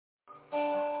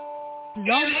Blog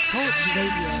Talk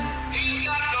Radio. He's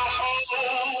got the whole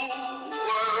world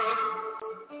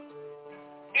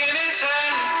in his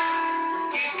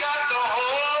hand. He's got the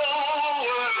whole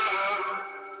world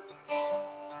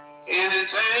in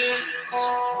his hand.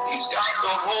 He's got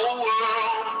the whole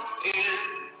world in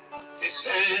his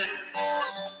hand.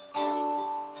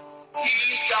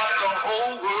 He's got the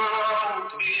whole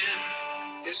world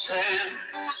in his hand.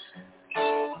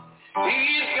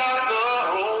 He's got the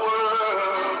whole world.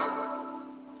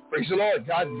 Praise the Lord.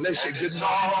 God bless you. Good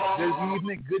morning, good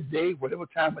evening, good day, whatever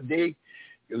time of day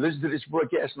you listen to this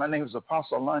broadcast. My name is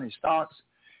Apostle Lonnie Starks,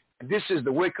 and this is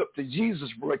the Wake Up to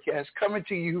Jesus broadcast coming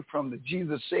to you from the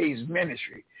Jesus Saves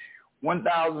Ministry,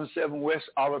 1007 West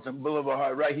Arlington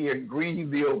Boulevard, right here in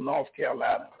Greenville, North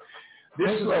Carolina.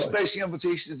 This is a special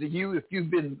invitation to you. If you've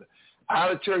been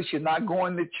out of church, you're not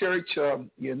going to church,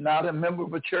 you're not a member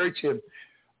of a church, or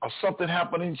something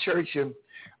happened in church,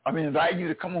 I'm inviting you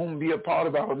to come home and be a part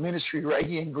of our ministry right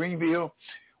here in Greenville,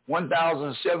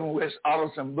 1007 West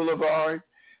Arlington Boulevard,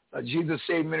 Jesus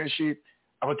Save Ministry.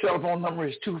 Our telephone number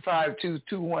is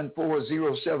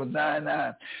 252-214-0799.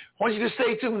 I want you to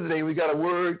stay tuned today. We got a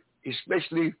word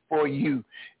especially for you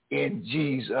in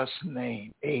Jesus'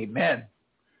 name. Amen.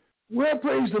 Well,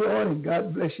 praise the Lord and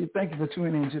God bless you. Thank you for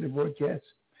tuning into the broadcast.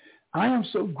 I am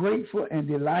so grateful and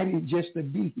delighted just to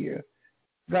be here.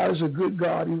 God is a good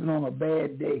God even on a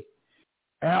bad day.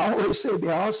 And I always say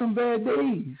there are some bad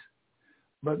days,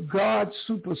 but God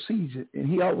supersedes it, and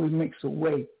he always makes a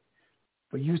way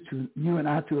for you and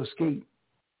I to escape.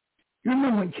 You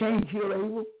remember when Cain killed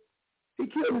Abel? He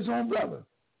killed his own brother.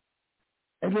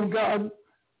 And then God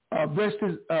blessed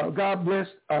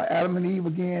Adam and Eve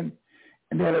again,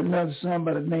 and they had another son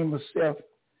by the name of Seth.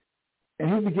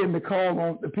 And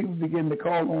the people began to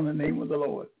call on the name of the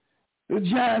Lord. The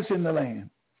giants in the land.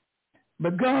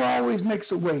 But God always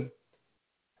makes a way.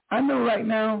 I know right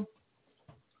now,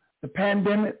 the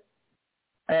pandemic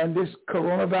and this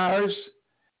coronavirus,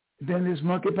 then this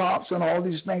monkeypox and all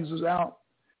these things was out.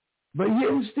 But yet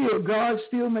and still, God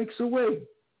still makes a way.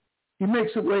 He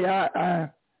makes a way. I'm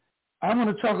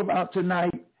going to talk about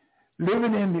tonight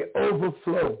living in the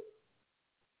overflow.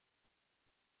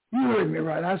 You heard me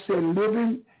right. I said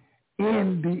living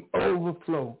in the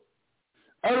overflow.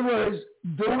 In other words,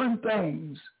 doing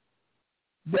things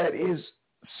that is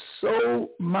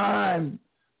so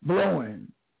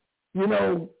mind-blowing. You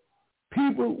know,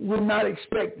 people would not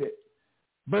expect it.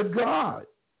 But God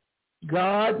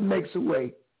makes a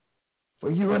way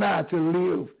for you and I to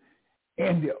live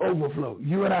in the overflow.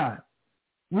 You and I.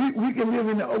 We can live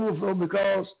in the overflow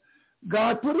because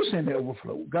God put us in the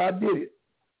overflow. God did it.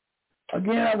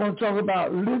 Again, I want to talk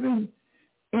about living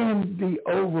in the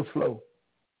overflow.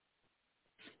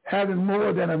 Having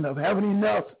more than enough, having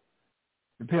enough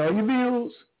to pay all your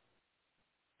bills,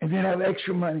 and then have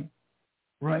extra money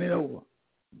running over.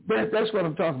 That's what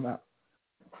I'm talking about.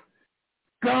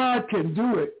 God can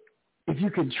do it if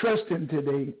you can trust him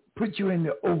today, put you in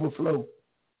the overflow.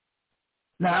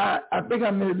 Now, I think I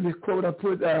made this quote. I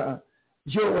put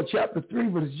Joel chapter 3,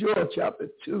 but it's Joel chapter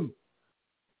 2.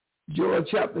 Joel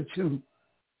chapter 2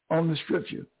 on the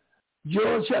scripture.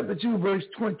 Joel chapter 2, verse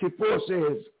 24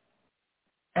 says,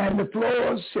 and the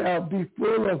floors shall be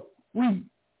full of wheat,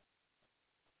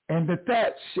 and the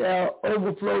thatch shall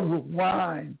overflow with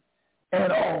wine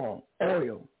and oil.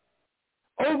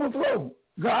 Overflow.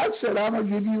 God said, I'm going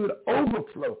to give you an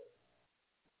overflow.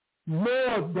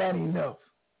 More than enough.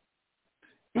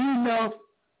 Enough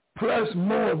plus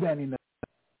more than enough.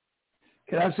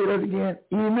 Can I say that again?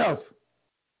 Enough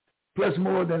plus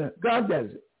more than enough. God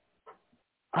does it.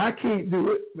 I can't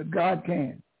do it, but God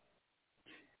can.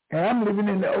 And I'm living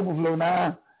in the overflow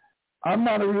now. I'm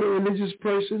not a real religious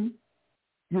person.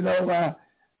 You know,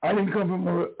 I didn't come from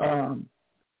a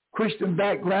Christian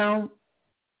background,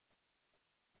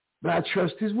 but I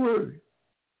trust his word.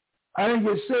 I didn't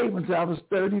get saved until I was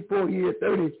 33 years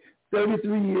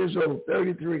old,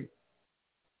 33,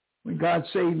 when God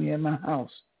saved me in my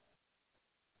house.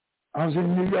 I was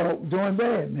in New York doing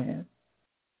bad, man.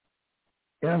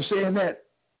 And I'm saying that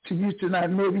to you tonight.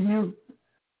 Maybe you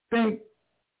think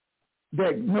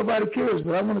that nobody cares,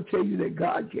 but I want to tell you that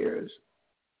God cares.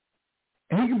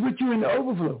 And he can put you in the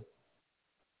overflow.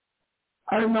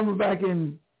 I remember back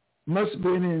I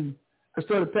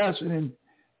started pastoring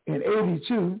in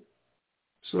 82,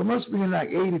 so it must have been like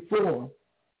 84.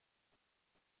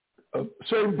 A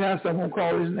certain pastor, I won't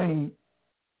call his name,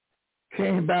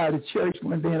 came by the church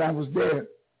one day and I was there.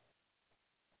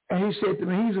 And he said to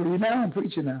me, he's a renowned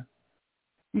preacher now.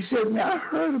 He said to me, I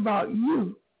heard about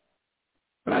you,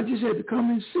 but I just had to come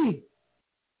and see.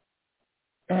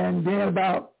 And then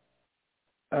about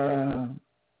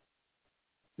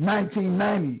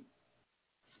 1990,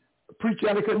 a preacher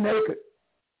out of Connecticut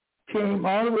came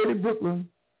all the way to Brooklyn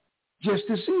just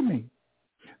to see me.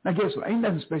 Now guess what? Ain't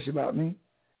nothing special about me.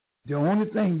 The only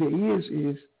thing there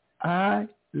is I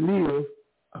live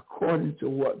according to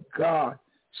what God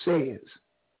says.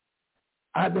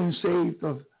 I've been saved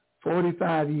for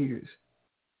 45 years.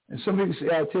 And some people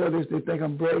say, I tell this, they think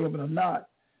I'm bragging, but I'm not.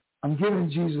 I'm giving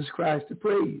Jesus Christ the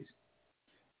praise.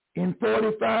 In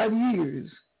 45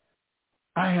 years,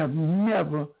 I have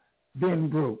never been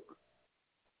broke.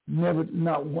 Never,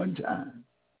 not one time.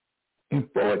 In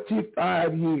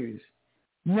 45 years,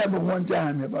 never one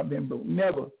time have I been broke.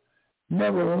 Never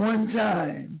one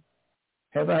time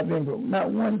have I been broke.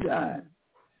 Not one time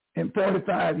in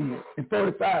 45 years. In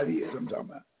 45 years, I'm talking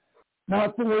about.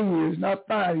 Not 4 years, not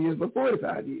 5 years, but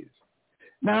 45 years.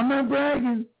 Now, I'm not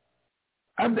bragging.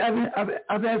 I've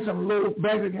had some low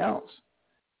bank accounts.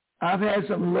 I've had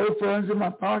some low funds in my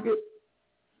pocket,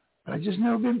 but I just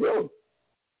never been broke.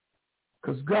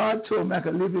 Because God told me I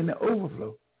could live in the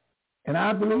overflow. And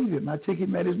I believe him. I take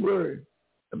him at his word.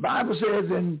 The Bible says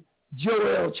in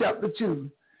Joel chapter 2,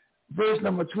 verse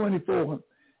number 24,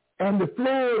 and the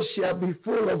floors shall be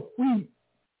full of wheat,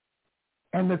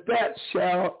 and the fat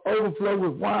shall overflow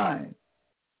with wine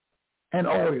and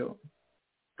oil.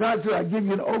 God said, I give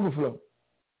you an overflow.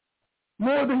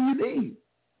 More than you need.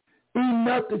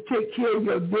 Enough to take care of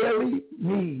your daily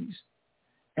needs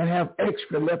and have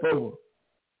extra left over.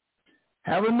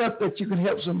 Have enough that you can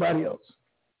help somebody else.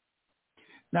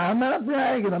 Now, I'm not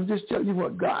bragging. I'm just telling you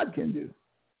what God can do.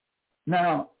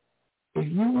 Now,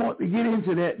 if you want to get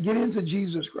into that, get into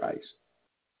Jesus Christ.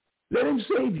 Let him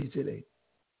save you today.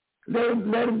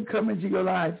 Let him come into your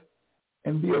life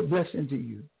and be a blessing to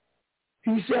you.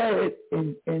 He said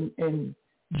in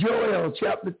Joel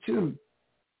chapter 2,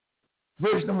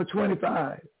 verse number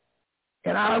 25,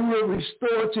 and I will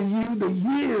restore to you the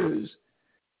years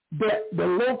that the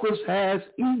locust has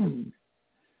eaten.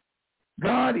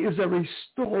 God is a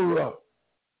restorer.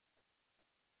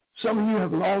 Some of you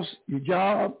have lost your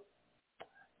job.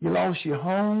 You lost your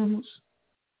homes.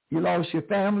 You lost your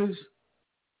families.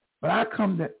 But I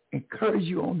come to encourage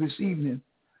you on this evening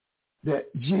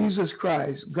that Jesus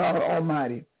Christ, God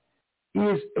Almighty,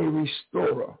 is a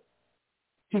restorer.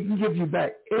 He can give you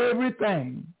back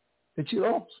everything that you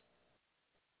lost.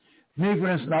 Me, for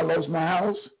instance, I lost my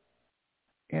house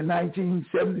in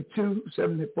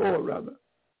 74 rather.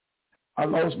 I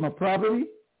lost my property.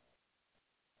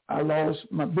 I lost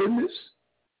my business.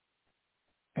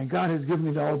 And God has given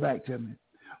it all back to me.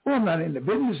 Well, I'm not in the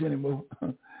business anymore.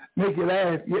 Make you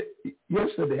laugh.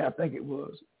 Yesterday, I think it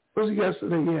was. Was it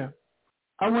yesterday? Yeah.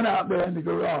 I went out there in the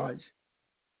garage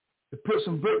to put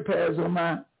some brake pads on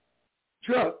my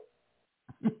truck.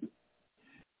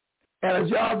 And a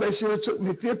job that should have took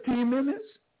me 15 minutes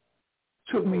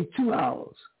took me 2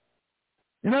 hours.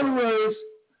 In other words,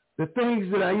 the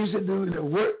things that I used to do in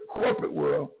the corporate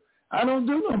world, I don't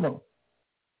do no more.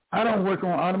 I don't work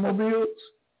on automobiles.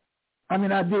 I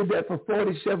mean, I did that for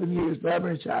 47 years, but I've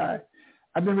been retired.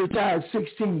 I've been retired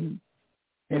 16.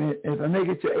 And if I make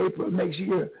it to April next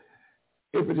year,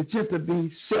 April the 10th will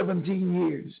be 17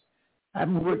 years. I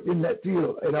haven't worked in that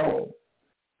field at all.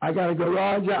 I got a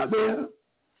garage out there.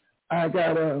 I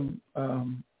got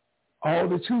all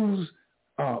the tools,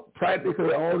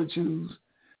 practically all the tools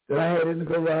that I had in the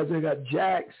garage. I got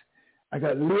jacks. I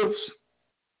got lifts.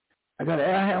 I got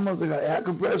air hammers. I got air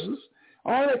compressors.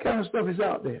 All that kind of stuff is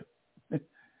out there.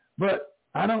 But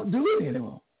I don't do it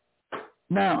anymore.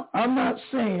 Now, I'm not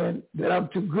saying that I'm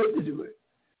too good to do it.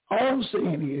 All I'm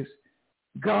saying is,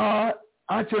 God,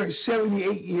 I turned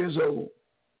 78 years old,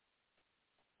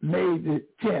 May the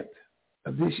 10th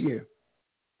of this year.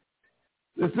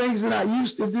 The things that I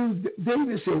used to do,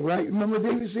 David said, right? Remember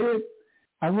David said,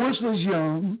 I once was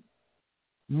young,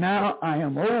 now I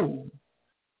am old.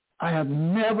 I have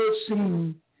never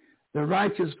seen the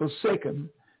righteous forsaken,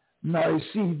 nor his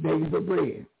seed begging for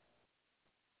bread.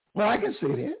 Well, I can say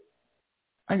that.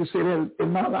 I can say that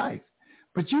in my life.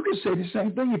 But you can say the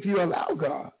same thing if you allow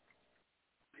God.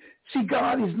 See,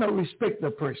 God is no respecter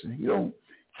of person. He don't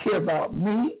care about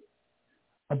me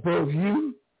above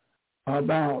you,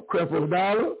 about creflo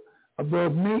dollar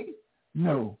above me.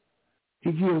 No.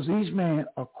 He gives each man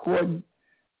according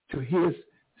to his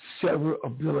several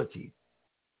ability.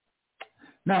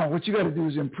 Now, what you got to do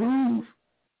is improve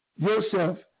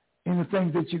yourself in the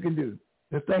things that you can do.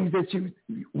 The things that you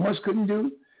once couldn't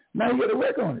do, now you got to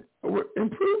work on it.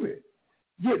 Improve it.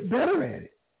 Get better at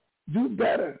it. Do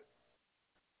better.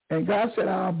 And God said,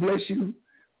 I'll bless you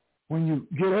when you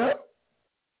get up,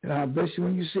 and I'll bless you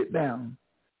when you sit down.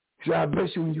 So I'll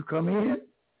bless you when you come in,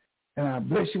 and I'll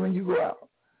bless you when you go out.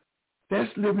 That's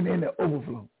living in the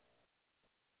overflow.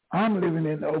 I'm living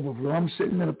in the overflow. I'm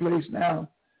sitting in a place now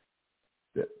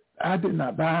that I did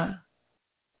not buy.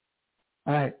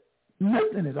 I had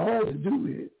nothing at all to do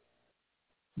with it.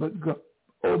 But God,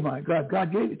 oh my God,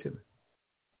 God gave it to me.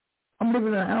 I'm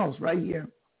living in a house right here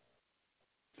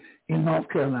in North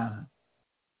Carolina.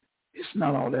 It's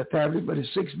not all that fabulous, but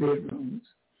it's 6 bedrooms,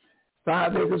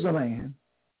 5 acres of land.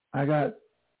 I got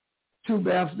 2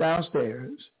 baths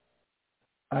downstairs.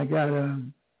 I got a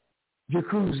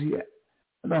jacuzzi,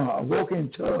 a walk-in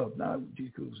tub, not a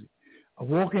jacuzzi, a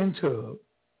walk-in tub,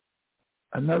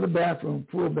 another bathroom,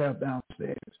 full bath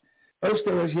downstairs.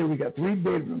 Upstairs here we got 3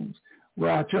 bedrooms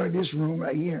where I turned this room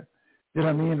right here that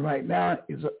I'm in right now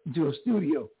into a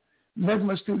studio. That's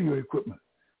my studio equipment.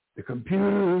 The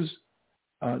computers,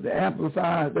 the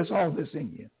amplifier, that's all this in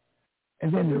here.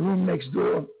 And then the room next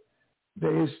door,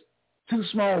 there is 2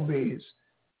 small beds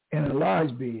and a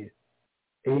large bed.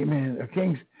 Amen.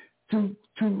 Two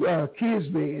kids'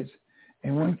 beds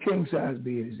and 1 king-size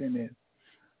bed is in there.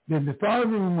 Then the third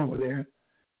room over there,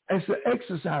 that's the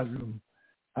exercise room.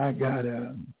 I got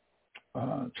a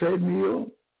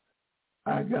treadmill.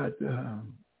 I got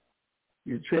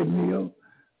your treadmill.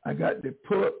 I got the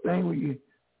pull-up thing where you,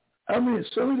 I mean,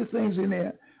 so many things in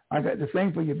there. I got the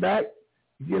thing for your back,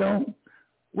 you get on.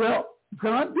 Well,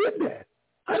 God did that.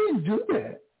 I didn't do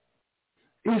that.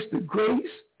 It's the grace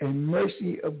and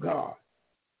mercy of God.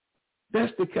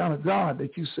 That's the kind of God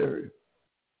that you serve.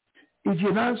 If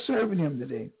you're not serving him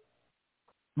today,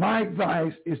 my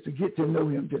advice is to get to know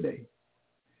him today.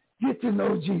 Get to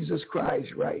know Jesus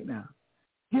Christ right now.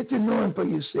 Get to know him for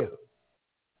yourself.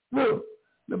 Look,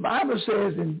 the Bible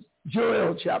says in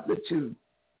Joel chapter 2,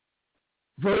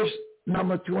 verse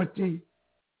number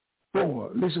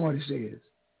 24, listen what it says.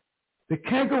 The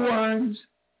cankerworms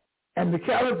and the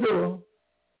caterpillar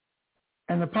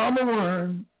and the palmer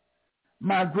worm,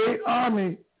 my great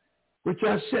army, which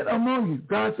I sent among you.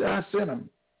 God said, I sent them.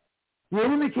 The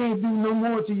enemy can't do no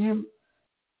more to you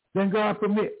than God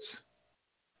permits.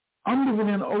 I'm living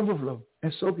in overflow,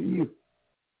 and so can you.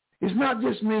 It's not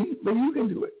just me, but you can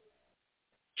do it.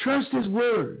 Trust his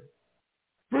word.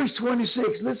 Verse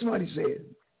 26, listen what he says.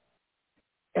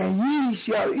 And ye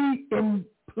shall eat in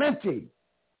plenty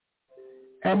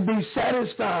and be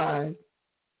satisfied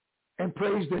and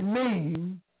praise the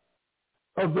name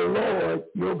of the Lord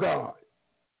your God.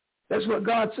 That's what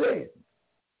God said.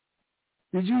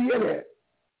 Did you hear that?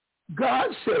 God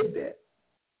said that.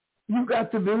 You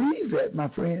got to believe that, my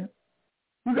friend.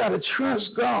 You got to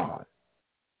trust God.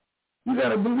 You got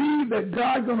to believe that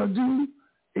God's going to do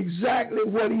exactly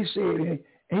what he said,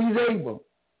 and he's able.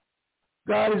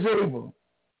 God is able.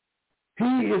 He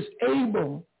is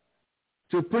able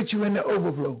to put you in the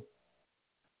overflow.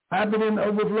 I've been in the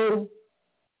overflow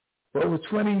for over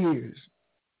 20 years.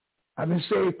 I've been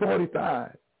saved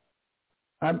 45.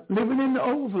 I'm living in the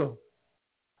overflow.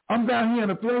 I'm down here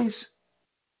in a place.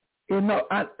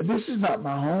 This is not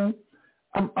my home.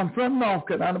 I'm from North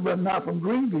Carolina, but I'm not from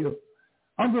Greenville.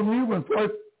 I'm from Newman,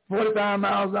 45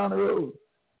 miles down the road.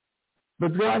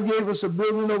 But God gave us a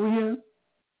building over here.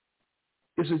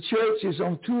 It's a church. It's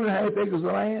on 2.5 acres of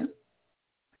land.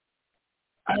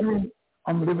 I'm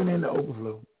living in the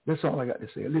overflow. That's all I got to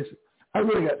say. Listen, I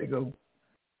really got to go.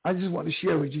 I just want to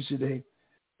share with you today.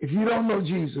 If you don't know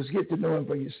Jesus, get to know him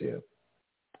for yourself.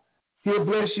 He'll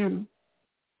bless you,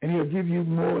 and he'll give you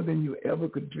more than you ever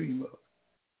could dream of.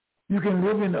 You can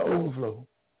live in the overflow.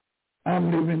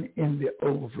 I'm living in the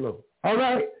overflow. All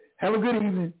right. Have a good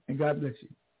evening, and God bless you.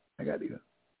 I got to go.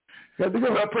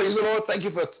 Well, praise the Lord. Thank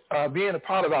you for being a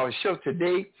part of our show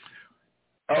today.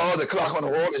 Oh, the clock on the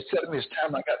wall is telling me it's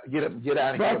time. I got to get up and get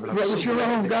out of here. God bless you.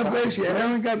 Aaron, God bless you.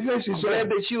 I'm glad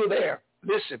that you were there.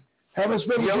 Listen. Haven't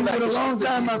spoken to you in a long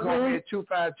time, my friend.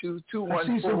 252-214-0799. I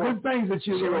see some good things that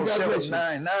you do. God bless you.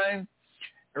 And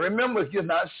remember, if you're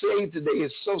not saved today,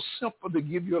 it's so simple to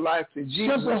give your life to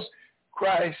Jesus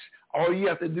Christ. All you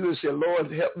have to do is say, Lord,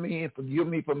 help me and forgive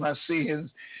me for my sins.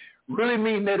 Really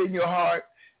mean that in your heart.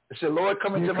 Say, Lord,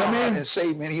 come into my heart and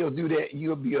save me. And he'll do that.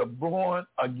 You'll be a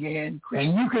born-again Christian.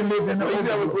 And you can live in the overflow. You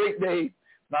have a great day.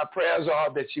 My prayers are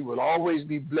that you will always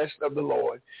be blessed of the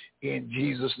Lord in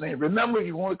Jesus' name. Remember, if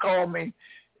you want to call me,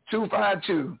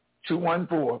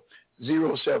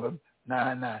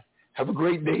 252-214-0799. Have a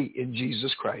great day in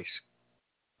Jesus Christ.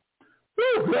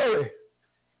 Woo, glory.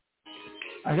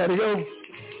 I got to go.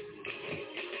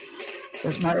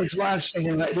 That's my ex-wife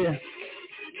singing right there.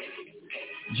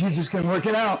 Jesus can work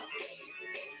it out.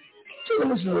 So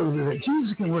listen a little bit of that.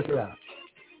 Jesus can work it out.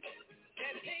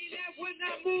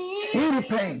 Any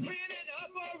pain.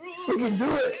 He can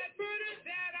do it.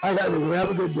 I got to go. Have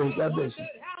a good day. God bless you.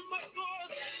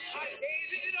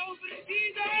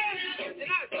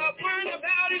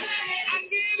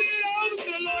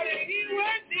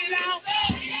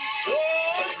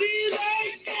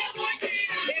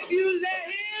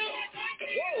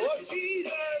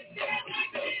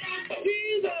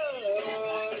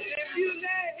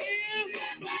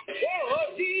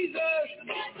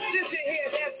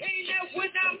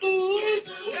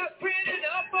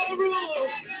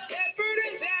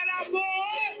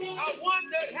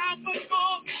 out the